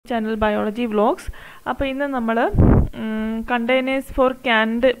channel Biology Vlogs. അപ്പോൾ ഇന്ന് നമ്മൾ കണ്ടെയ്നേഴ്സ് ഫോർ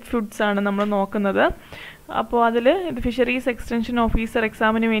ക്യാൻഡ് ഫുഡ്സ് ആണ് നമ്മൾ നോക്കുന്നത്. അപ്പോൾ അതിൽ ഇത് ഫിഷറീസ് എക്സ്റ്റൻഷൻ ഓഫീസർ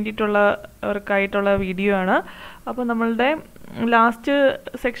എക്സാമിന് വേണ്ടിയിട്ടുള്ളവർക്കായിട്ടുള്ള വീഡിയോ ആണ്. അപ്പോൾ നമ്മളുടെ ലാസ്റ്റ്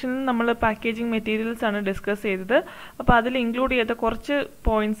സെക്ഷനിൽ നമ്മൾ പാക്കേജിങ് മെറ്റീരിയൽസ് ആണ് ഡിസ്കസ് ചെയ്തത്. അപ്പോൾ അതിൽ ഇൻക്ലൂഡ് ചെയ്ത കുറച്ച്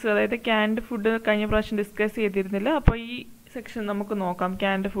പോയിന്റ്സ്, അതായത് ക്യാൻഡ് ഫുഡ് കഴിഞ്ഞ പ്രാവശ്യം ഡിസ്കസ് ചെയ്തിരുന്നില്ല. അപ്പോൾ ഈ സെക്ഷൻ നമുക്ക് നോക്കാം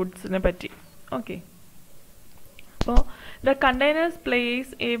ക്യാൻഡ് ഫുഡ്സിനെ പറ്റി. Okay, so the containers plays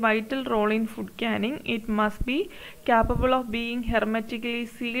a vital role in food canning. It must be capable of being hermetically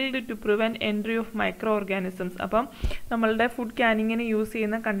sealed to prevent entry of microorganisms. അപ്പം നമ്മളുടെ ഫുഡ് കാനിങ്ങിന് യൂസ്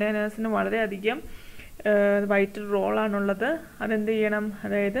ചെയ്യുന്ന കണ്ടെയ്നേഴ്സിന് വളരെയധികം വൈറ്റൽ റോളാണുള്ളത്. അതെന്ത് ചെയ്യണം,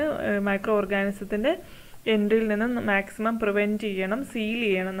 അതായത് മൈക്രോ ഓർഗാനിസത്തിൻ്റെ എൻട്രിയിൽ നിന്ന് മാക്സിമം പ്രിവെൻറ്റ് ചെയ്യണം, സീൽ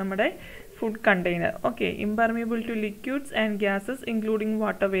ചെയ്യണം നമ്മുടെ food container. Okay, impermeable to liquids and gases including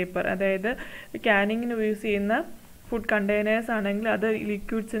water vapour. അതായത് കാനിങ്ങിന് യൂസ് ചെയ്യുന്ന ഫുഡ് കണ്ടെയ്നേഴ്സ് ആണെങ്കിൽ അത്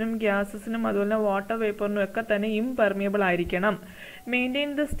ലിക്വിഡ്സിനും ഗ്യാസസിനും അതുപോലെ വാട്ടർ വേപ്പറിനും ഒക്കെ തന്നെ ഇംപെർമിയബിൾ ആയിരിക്കണം.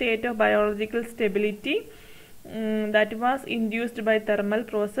 Maintain the state of biological stability that was induced by thermal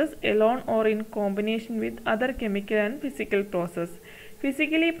process alone or in combination with other chemical and physical process.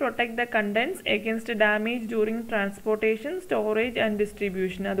 Physically protect the contents against damage during transportation, storage and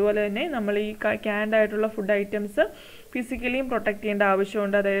distribution. അതുപോലെ തന്നെ നമ്മൾ ഈ ക്യാൻഡ് ആയിട്ടുള്ള food items ഫിസിക്കലിയും protect ചെയ്യേണ്ട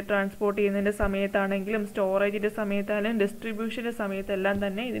ആവശ്യമുണ്ട്. അതായത് transport ചെയ്യുന്നതിൻ്റെ സമയത്താണെങ്കിലും സ്റ്റോറേജിൻ്റെ സമയത്താണെങ്കിലും ഡിസ്ട്രിബ്യൂഷൻ്റെ സമയത്തെല്ലാം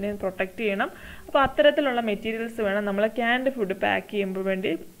തന്നെ ഇതിനെ പ്രൊട്ടക്ട് ചെയ്യണം. അപ്പോൾ അത്തരത്തിലുള്ള മെറ്റീരിയൽസ് വേണം നമ്മൾ ക്യാൻഡ് ഫുഡ് പാക്ക് ചെയ്യുമ്പോൾ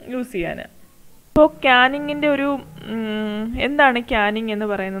വേണ്ടി യൂസ് ചെയ്യാൻ. അപ്പോൾ ക്യാനിങ്ങിൻ്റെ ഒരു എന്താണ് ക്യാനിങ് എന്ന്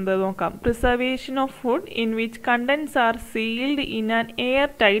പറയുന്നത് നോക്കാം. Preservation of food in which contents R sealed in an air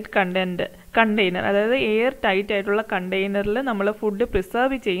tight container. അതായത് എയർ ടൈറ്റ് ആയിട്ടുള്ള കണ്ടെയ്നറിൽ നമ്മൾ ഫുഡ്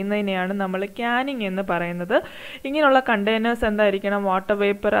പ്രിസർവ് ചെയ്യുന്നതിനെയാണ് നമ്മൾ ക്യാനിങ് എന്ന് പറയുന്നത്. ഇങ്ങനെയുള്ള കണ്ടെയ്നേഴ്സ് എന്തായിരിക്കണം, വാട്ടർ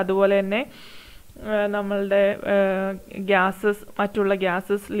വേപ്പർ അതുപോലെ തന്നെ നമ്മളുടെ ഗ്യാസസ്, മറ്റുള്ള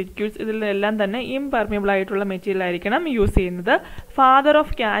ഗ്യാസസ്, ലിക്വിഡ്സ്, ഇതിലെല്ലാം തന്നെ ഇംപെർമിയബിൾ ആയിട്ടുള്ള മെറ്റീരിയൽ ആയിരിക്കണം യൂസ് ചെയ്യുന്നത്. ഫാദർ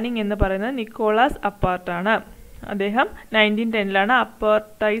ഓഫ് ക്യാനിങ് എന്ന് പറയുന്നത് നിക്കോളാസ് അപ്പാർട്ടാണ്. അദ്ദേഹം 1910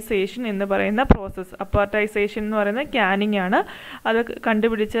 അപ്പാർട്ടൈസേഷൻ എന്ന് പറയുന്ന പ്രോസസ്സ്, അപ്പാർട്ടൈസേഷൻ എന്ന് പറയുന്നത് ക്യാനിങ് ആണ്, അത്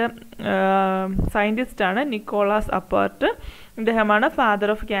കണ്ടുപിടിച്ച സയൻറ്റിസ്റ്റാണ് നിക്കോളാസ് അപ്പാർട്ട്. ഇദ്ദേഹമാണ്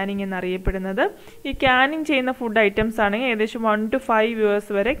ഫാദർ ഓഫ് ക്യാനിങ് എന്നറിയപ്പെടുന്നത്. ഈ ക്യാനിങ് ചെയ്യുന്ന ഫുഡ് ഐറ്റംസ് ആണെങ്കിൽ ഏകദേശം 1 to 5 years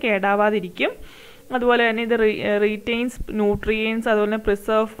വരെ കേടാവാതിരിക്കും. അതുപോലെ തന്നെ ഇത് റീറ്റെയിൻസ് ന്യൂട്രിയൻസ്, അതുപോലെ തന്നെ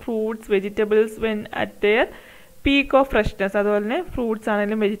preserve fruits, vegetables when at there peak of freshness. അതുപോലെ തന്നെ ഫ്രൂട്ട്സ്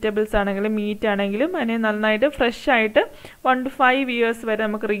ആണെങ്കിലും വെജിറ്റബിൾസ് ആണെങ്കിലും മീറ്റ് ആണെങ്കിലും അതിനെ നന്നായിട്ട് ഫ്രഷ് ആയിട്ട് 1 to 5 years വരെ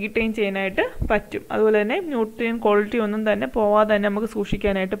നമുക്ക് റീറ്റെയിൻ ചെയ്യാനായിട്ട് പറ്റും. അതുപോലെ തന്നെ ന്യൂട്രിയൻ ക്വാളിറ്റി ഒന്നും തന്നെ പോവാതെ തന്നെ നമുക്ക്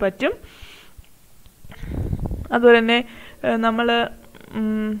സൂക്ഷിക്കാനായിട്ട് പറ്റും. അതുപോലെ തന്നെ നമ്മൾ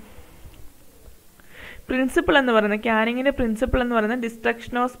പ്രിൻസിപ്പിൾ എന്ന് പറയുന്നത്, ക്യാനിങ്ങിൻ്റെ പ്രിൻസിപ്പിൾ എന്ന് പറയുന്നത്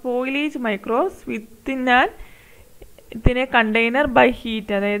destruction of spoilage micros within ഇതിനെ കണ്ടെയ്നർ ബൈ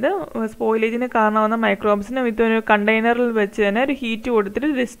ഹീറ്റ്. അതായത് സ്പോയിലേജിന് കാരണമാകുന്ന മൈക്രോബ്സിനെ വിത്ത് ഒരു കണ്ടെയ്നറിൽ വെച്ച് തന്നെ ഒരു ഹീറ്റ് കൊടുത്തിട്ട്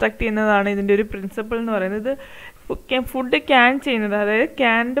ഡിസ്ട്രക്ട് ചെയ്യുന്നതാണ് ഇതിൻ്റെ ഒരു പ്രിൻസിപ്പിൾ എന്ന് പറയുന്നത്. ഫുഡ് ക്യാൻ ചെയ്യുന്നത്, അതായത്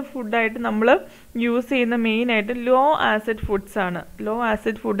ക്യാൻഡ് ഫുഡായിട്ട് നമ്മൾ യൂസ് ചെയ്യുന്ന മെയിനായിട്ട് ലോ ആസിഡ് ഫുഡ്സ് ആണ്. ലോ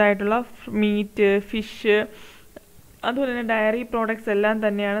ആസിഡ് ഫുഡായിട്ടുള്ള മീറ്റ്, ഫിഷ്, അതുപോലെ തന്നെ ഡയറി പ്രോഡക്ട്സ് എല്ലാം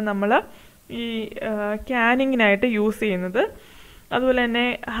തന്നെയാണ് നമ്മൾ ഈ ക്യാനിങ്ങിനായിട്ട് യൂസ് ചെയ്യുന്നത്. അതുപോലെ തന്നെ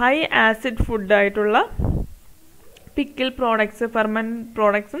high acid ഫുഡായിട്ടുള്ള pickle products, ferment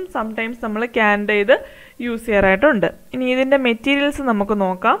പ്രോഡക്ട്സും sometimes നമ്മൾ ക്യാൻഡ് ചെയ്ത് യൂസ് ചെയ്യാറായിട്ടുണ്ട്. ഇനി ഇതിൻ്റെ മെറ്റീരിയൽസ് നമുക്ക്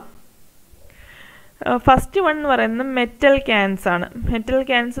നോക്കാം. ഫസ്റ്റ് വൺ എന്ന് പറയുന്നത് മെറ്റൽ ക്യാൻസ് ആണ്. മെറ്റൽ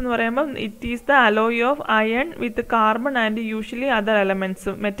ക്യാൻസ് എന്ന് പറയുമ്പോൾ it is the alloy of iron with carbon and usually other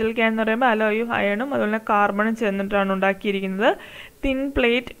എലമെൻറ്റ്സും. Metal can എന്ന് പറയുമ്പോൾ അലോയ് ഓഫ് അയണും അതുപോലെ കാർബണും ചേർന്നിട്ടാണ് ഉണ്ടാക്കിയിരിക്കുന്നത്. Thin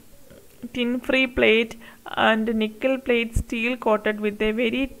plate, tin free plate and nickel plate steel coated with a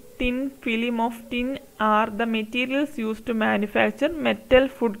very thin film of tin are the materials used to manufacture metal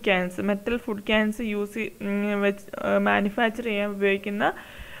food cans. Metal food cans use manufacture ചെയ്യാൻ ഉപയോഗിക്കുന്ന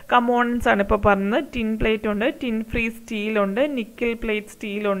components ആണ് ഇപ്പോൾ പറഞ്ഞത്. Tin plate ഉണ്ട്, tin free steel ഉണ്ട്, nickel plate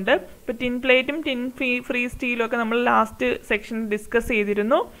steel ഉണ്ട്. ഇപ്പോൾ tin പ്ലേറ്റും ടിൻ ഫ്രീ സ്റ്റീലും ഒക്കെ നമ്മൾ ലാസ്റ്റ് സെക്ഷനിൽ ഡിസ്കസ്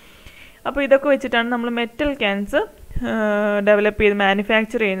ചെയ്തിരുന്നു. അപ്പോൾ ഇതൊക്കെ വെച്ചിട്ടാണ് നമ്മൾ മെറ്റൽ ക്യാൻസ് ഡെവലപ്പ് ചെയ്ത്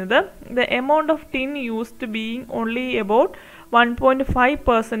മാനുഫാക്ചർ ചെയ്യുന്നത്. The amount of tin used being only about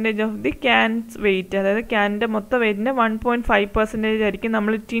 1.5% of the cans wait. അതായത് ക്യാനിൻ്റെ മൊത്തം വെയിറ്റിൻ്റെ 1.5% ആയിരിക്കും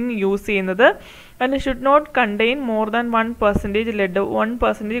നമ്മൾ ടിൻ യൂസ് ചെയ്യുന്നത്. And should not contain more than 1% lead.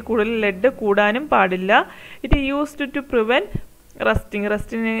 1% കൂടുതൽ ലെഡ് കൂടാനും പാടില്ല. ഇറ്റ് യൂസ്ഡ് ടു പ്രിവെൻറ്റ്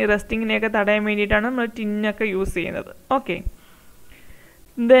റസ്റ്റിങ്ങിനെയൊക്കെ തടയാൻ വേണ്ടിയിട്ടാണ് നമ്മൾ ടിന്നൊക്കെ യൂസ് ചെയ്യുന്നത്. ഓക്കെ,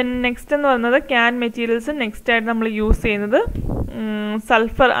 ദെൻ നെക്സ്റ്റ് എന്ന് പറയുന്നത് ക്യാൻ മെറ്റീരിയൽസ് നെക്സ്റ്റ് ആയിട്ട് നമ്മൾ യൂസ് ചെയ്യുന്നത്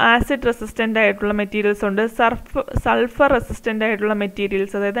സൾഫർ ആസിഡ് റെസിസ്റ്റൻ്റ് ആയിട്ടുള്ള മെറ്റീരിയൽസ് ഉണ്ട്. സൾഫർ റെസിസ്റ്റൻ്റ് ആയിട്ടുള്ള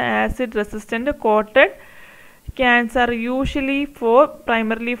മെറ്റീരിയൽസ്, അതായത് acid resistant quoted cans are usually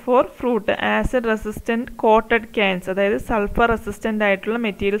primarily for fruit. Acid resistant coated cans, അതായത് സൾഫർ റെസിസ്റ്റൻ്റ് ആയിട്ടുള്ള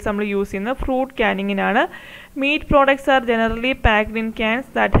മെറ്റീരിയൽസ് നമ്മൾ യൂസ് ചെയ്യുന്ന fruit ക്യാനിങ്ങിനാണ്. Meet products are generally packed in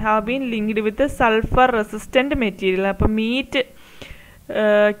cans that have been linked with sulphur resistant material. അപ്പോൾ meet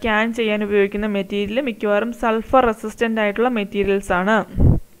can ചെയ്യാൻ ഉപയോഗിക്കുന്ന material മിക്കവാറും sulphur resistant ആയിട്ടുള്ള materials ആണ്.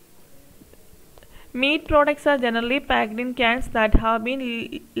 Meat products are generally packed in cans that have been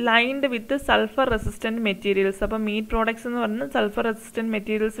lined with sulfur resistant materials. അപ്പോൾ meet products എന്ന് പറഞ്ഞാൽ sulphur resistant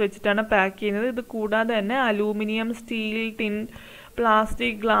materials വെച്ചിട്ടാണ് പാക്ക് ചെയ്യുന്നത്. ഇത് കൂടാതെ തന്നെ aluminium, steel, tin,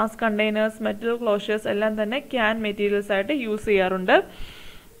 plastic, glass containers, metal closures എല്ലാം തന്നെ ക്യാൻ മെറ്റീരിയൽസ് ആയിട്ട് യൂസ് ചെയ്യാറുണ്ട്.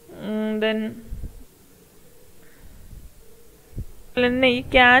 ദെൻ തന്നെ ഈ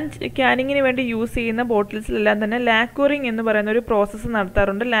ക്യാനിങ്ങിന് വേണ്ടി യൂസ് ചെയ്യുന്ന ബോട്ടിൽസിലെല്ലാം തന്നെ ലാക്വറിങ് എന്ന് പറയുന്ന ഒരു പ്രോസസ്സ്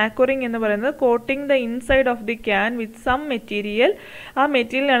നടത്താറുണ്ട്. ലാക്വറിങ് എന്ന് പറയുന്നത് coating the inside of the can with some material. ആ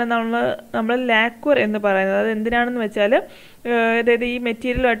മെറ്റീരിയലാണ് നമ്മൾ ലാക്വർ എന്ന് പറയുന്നത്. അത് എന്തിനാണെന്ന് വെച്ചാൽ അതായത് ഈ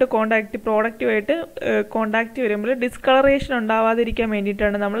മെറ്റീരിയലുമായിട്ട് പ്രോഡക്റ്റുമായിട്ട് കോണ്ടാക്റ്റ് വരുമ്പോൾ ഡിസ്കളറേഷൻ ഉണ്ടാവാതിരിക്കാൻ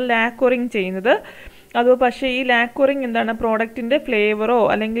വേണ്ടിയിട്ടാണ് നമ്മൾ ലാക്വറിങ് ചെയ്യുന്നത്. പക്ഷേ ഈ ലാക്വറിങ് എന്താണ്, പ്രോഡക്റ്റിൻ്റെ ഫ്ലേവറോ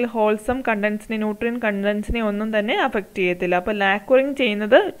അല്ലെങ്കിൽ ഹോൾസം കണ്ടൻസിനെ, ന്യൂട്രിയൻ കണ്ടൻസിനെ ഒന്നും തന്നെ അഫക്റ്റ് ചെയ്യത്തില്ല. അപ്പോൾ ലാക്വറിങ്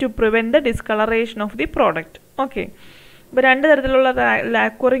ചെയ്യുന്നത് to prevent the discolouration of the product. Okay, ഇപ്പോൾ രണ്ട് തരത്തിലുള്ള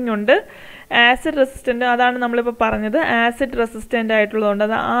ലാക്വറിങ് ഉണ്ട്. ആസിഡ് റെസിസ്റ്റൻ്റ്, അതാണ് നമ്മളിപ്പോൾ പറഞ്ഞത്. ആസിഡ് റെസിസ്റ്റൻ്റ് ആയിട്ടുള്ളതുകൊണ്ട്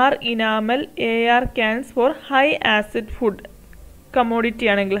അത് enamel AR cans for high acid food commodity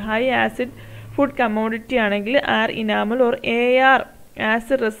ആണെങ്കിൽ, ഹൈ ആസിഡ് ഫുഡ് കമ്മോഡിറ്റി ആണെങ്കിൽ enamel or AR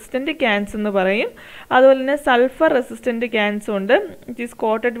acid resistant cans എന്ന് പറയും. അതുപോലെ തന്നെ സൾഫർ റെസിസ്റ്റൻറ്റ് ക്യാൻസും ഉണ്ട്. It is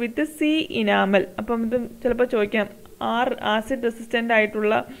quoted with enamel. അപ്പം ഇത് ചിലപ്പോൾ ചോദിക്കാം, ആസിഡ് റെസിസ്റ്റൻ്റ്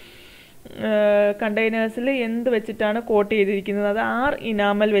ആയിട്ടുള്ള കണ്ടെയ്നേഴ്സിൽ എന്ത് വെച്ചിട്ടാണ് കോട്ട് ചെയ്തിരിക്കുന്നത്? അത്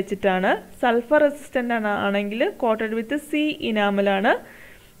ഇനാമൽ വെച്ചിട്ടാണ്. സൾഫർ റെസിസ്റ്റൻ്റ് ആണെങ്കിൽ കോട്ടഡ് വിത്ത് ഇനാമലാണ്.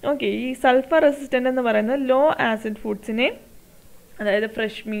 ഓക്കെ, ഈ സൾഫർ റെസിസ്റ്റൻ്റ് എന്ന് പറയുന്നത് ലോ ആസിഡ് ഫുഡ്സിനെ, അതായത്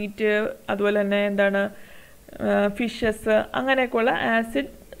ഫ്രഷ് മീറ്റ്, അതുപോലെ തന്നെ എന്താണ് ഫിഷസ്, അങ്ങനെയൊക്കെയുള്ള ആസിഡ്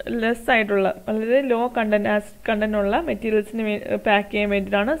ലെസ് ആയിട്ടുള്ള വളരെ ലോ കണ്ടൻറ്റുള്ള മെറ്റീരിയൽസിന് പാക്ക് ചെയ്യാൻ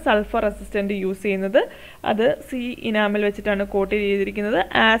വേണ്ടിയിട്ടാണ് സൾഫർ റെസിസ്റ്റൻറ്റ് യൂസ് ചെയ്യുന്നത്. അത് ഇനാമൽ വെച്ചിട്ടാണ് കോട്ട് ചെയ്തിരിക്കുന്നത്.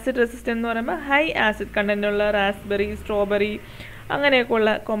 ആസിഡ് റെസിസ്റ്റൻ്റ് എന്ന് പറയുമ്പോൾ ഹൈ ആസിഡ് കണ്ടൻറ്റുള്ള റാസ്ബെറി, സ്ട്രോബെറി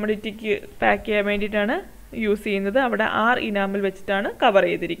അങ്ങനെയൊക്കെയുള്ള കോമഡിറ്റിക്ക് പാക്ക് ചെയ്യാൻ വേണ്ടിയിട്ടാണ് യൂസ് ചെയ്യുന്നത്. അവിടെ ഇനാമൽ വെച്ചിട്ടാണ് കവർ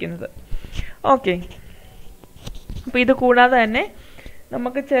ചെയ്തിരിക്കുന്നത്. ഓക്കെ, അപ്പോൾ ഇത് കൂടാതെ തന്നെ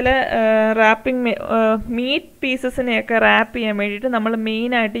നമുക്ക് ചില റാപ്പിംഗ് മീറ്റ് പീസസിനെയൊക്കെ റാപ്പ് ചെയ്യാൻ വേണ്ടിയിട്ട് നമ്മൾ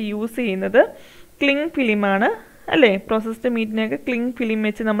മെയിനായിട്ട് യൂസ് ചെയ്യുന്നത് ക്ലിങ് ഫിലിമാണ്, അല്ലേ? പ്രോസസ്ഡ് മീറ്റിനെയൊക്കെ ക്ലിങ് ഫിലിം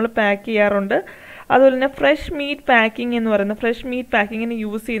വെച്ച് നമ്മൾ പാക്ക് ചെയ്യാറുണ്ട്. അതുപോലെ തന്നെ ഫ്രഷ് മീറ്റ് പാക്കിംഗ് എന്ന് പറയുന്നത്, ഫ്രഷ് മീറ്റ് പാക്കിങ്ങിന്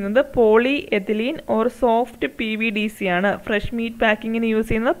യൂസ് ചെയ്യുന്നത് poly ethylene or soft PVDC ആണ്. ഫ്രഷ് മീറ്റ് പാക്കിങ്ങിന് യൂസ്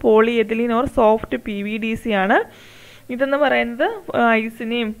ചെയ്യുന്നത് poly ethylene or soft PVDC ആണ്. ഇതെന്ന് പറയുന്നത്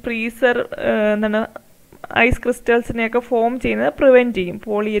ഐസിനെയും ഫ്രീസർ ഐസ് ക്രിസ്റ്റൽസിനെയൊക്കെ ഫോം ചെയ്യുന്നത് പ്രിവെൻറ്റ് ചെയ്യും,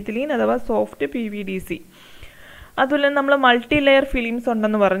 പോളിയെത്തിലീൻ അഥവാ സോഫ്റ്റ് PVDC. അതുപോലെ നമ്മൾ മൾട്ടി ലെയർ ഫിലിംസ്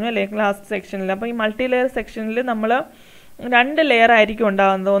ഉണ്ടെന്ന് പറഞ്ഞു, അല്ലേ, ലാസ്റ്റ് സെക്ഷനിൽ. അപ്പോൾ ഈ മൾട്ടി ലെയർ സെക്ഷനിൽ നമ്മൾ രണ്ട് ലെയർ ആയിരിക്കും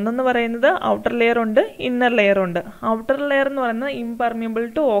ഉണ്ടാകുന്നത്. ഒന്നെന്ന് പറയുന്നത് ഔട്ടർ ലെയർ ഉണ്ട്, ഇന്നർ ലെയർ ഉണ്ട്. ഔട്ടർ ലെയർ എന്ന് പറയുന്നത് ഇംപെർമിയബിൾ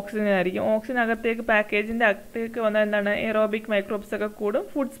ടു ഓക്സിജൻ ആയിരിക്കും. ഓക്സിജൻ അകത്തേക്ക്, പാക്കേജിൻ്റെ അകത്തേക്ക് വന്നാൽ എന്താണ്, എയറോബിക് മൈക്രോബ്സ് ഒക്കെ കൂടും,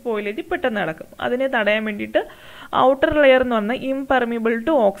 ഫുഡ് സ്പോയിലേജ് പെട്ടെന്ന് നടക്കും. അതിനെ തടയാൻ വേണ്ടിയിട്ട് ഔട്ടർ ലെയർ എന്ന് പറഞ്ഞാൽ ഇംപെർമിയബിൾ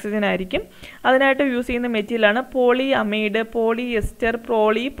ടു ഓക്സിജൻ ആയിരിക്കും. അതിനായിട്ട് യൂസ് ചെയ്യുന്ന മെറ്റീരിയലാണ് poly amide, poly ester,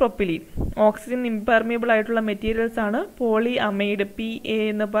 poly propylene. Oxygen impermeable ആയിട്ടുള്ള മെറ്റീരിയൽസ് ആണ് പോളി അമൈഡ്, PA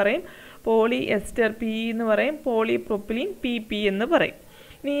എന്ന് പറയും, പോളി എസ്റ്റർ PE എന്ന് പറയും, പോളി പ്രൊപ്പിലീൻ PP എന്ന് പറയും.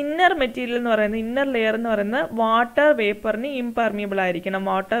 ഇനി ഇന്നർ മെറ്റീരിയൽ എന്ന് പറയുന്നത്, ഇന്നർ ലെയർ എന്ന് പറയുന്നത് വാട്ടർ വേപ്പറിന് ഇംപെർമിയബിൾ ആയിരിക്കണം.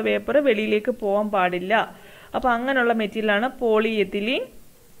 വാട്ടർ വേപ്പർ വെളിയിലേക്ക് പോകാൻ പാടില്ല. അപ്പോൾ അങ്ങനെയുള്ള മെറ്റീരിയലാണ് polyethylene.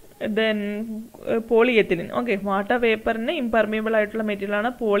 Polyethylene, okay, water വേപ്പറിന് impermeable ആയിട്ടുള്ള മെറ്റീരിയലാണ്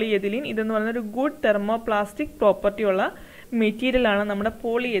പോളിയെത്തിലിൻ. ഇതെന്ന് പറയുന്ന ഒരു ഗുഡ് തെർമോപ്ലാസ്റ്റിക് പ്രോപ്പർട്ടി ഉള്ള മെറ്റീരിയലാണ് നമ്മുടെ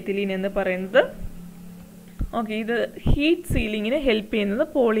പോളിയെത്തിലിൻ എന്ന് പറയുന്നത്. ഓക്കെ, ഇത് ഹീറ്റ് സീലിങ്ങിന് ഹെൽപ്പ് ചെയ്യുന്നത്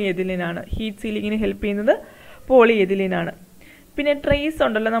പോളിയെത്തിലിനാണ്. ഹീറ്റ് സീലിങ്ങിന് ഹെൽപ്പ് ചെയ്യുന്നത് പോളിയെത്തിലിനാണ്. പിന്നെ ട്രേസ്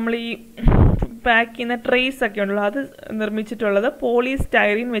ഉണ്ടല്ലോ, നമ്മൾ ഈ പാക്ക് ചെയ്യുന്ന ട്രേസ് ഒക്കെ ഉണ്ടല്ലോ, അത് നിർമ്മിച്ചിട്ടുള്ളത്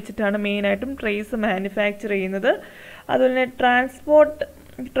പോളിസ്റ്റൈറീൻ വെച്ചിട്ടാണ് മെയിനായിട്ടും ട്രേസ് മാനുഫാക്ചർ ചെയ്യുന്നത്. അതുപോലെ തന്നെ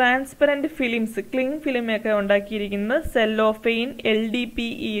ട്രാൻസ്പെറൻറ്റ് ഫിലിംസ്, ക്ലിങ് ഫിലിമൊക്കെ ഉണ്ടാക്കിയിരിക്കുന്നത് സെല്ലോഫെയിൻ,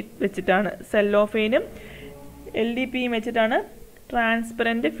 LDPE വെച്ചിട്ടാണ്. സെല്ലോഫെയിനും LDPEയും വെച്ചിട്ടാണ്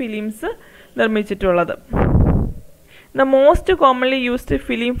transparent films നിർമ്മിച്ചിട്ടുള്ളത്. The most commonly used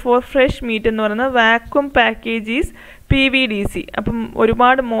film for fresh meat എന്ന് പറയുന്നത് വാക്വം പാക്കേജ് ഈസ് PVDC. അപ്പം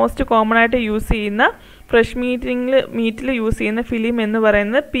ഒരുപാട് മോസ്റ്റ് കോമൺ ആയിട്ട് യൂസ് ചെയ്യുന്ന ഫ്രഷ് മീറ്റിൽ യൂസ് ചെയ്യുന്ന ഫിലിം എന്ന്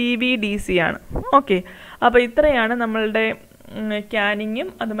പറയുന്നത് PVDC ആണ്. ഓക്കെ, അപ്പോൾ ഇത്രയാണ് നമ്മളുടെ ക്യാനിങ്ങും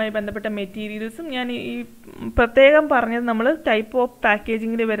അതുമായി ബന്ധപ്പെട്ട മെറ്റീരിയൽസും. ഞാൻ ഈ പ്രത്യേകം പറഞ്ഞത് നമ്മൾ ടൈപ്പ് ഓഫ്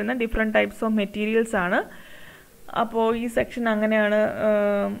പാക്കേജിങ്ങിൽ വരുന്ന ഡിഫറെൻറ്റ് ടൈപ്സ് ഓഫ് മെറ്റീരിയൽസ് ആണ്. അപ്പോൾ ഈ സെക്ഷൻ അങ്ങനെയാണ്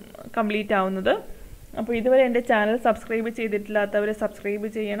കംപ്ലീറ്റ് ആവുന്നത്. അപ്പോൾ ഇതുവരെ എൻ്റെ ചാനൽ സബ്സ്ക്രൈബ് ചെയ്തിട്ടില്ലാത്തവർ സബ്സ്ക്രൈബ്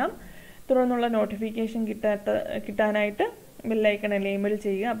ചെയ്യണം. തുടർന്നുള്ള നോട്ടിഫിക്കേഷൻ കിട്ടാനായിട്ട് ബെല്ലൈക്കൺ എനേബിൾ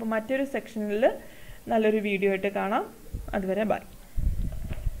ചെയ്യുക. അപ്പോൾ മറ്റൊരു സെക്ഷനിൽ നല്ലൊരു വീഡിയോ ആയിട്ട് കാണാം. അതുവരെ ബൈ.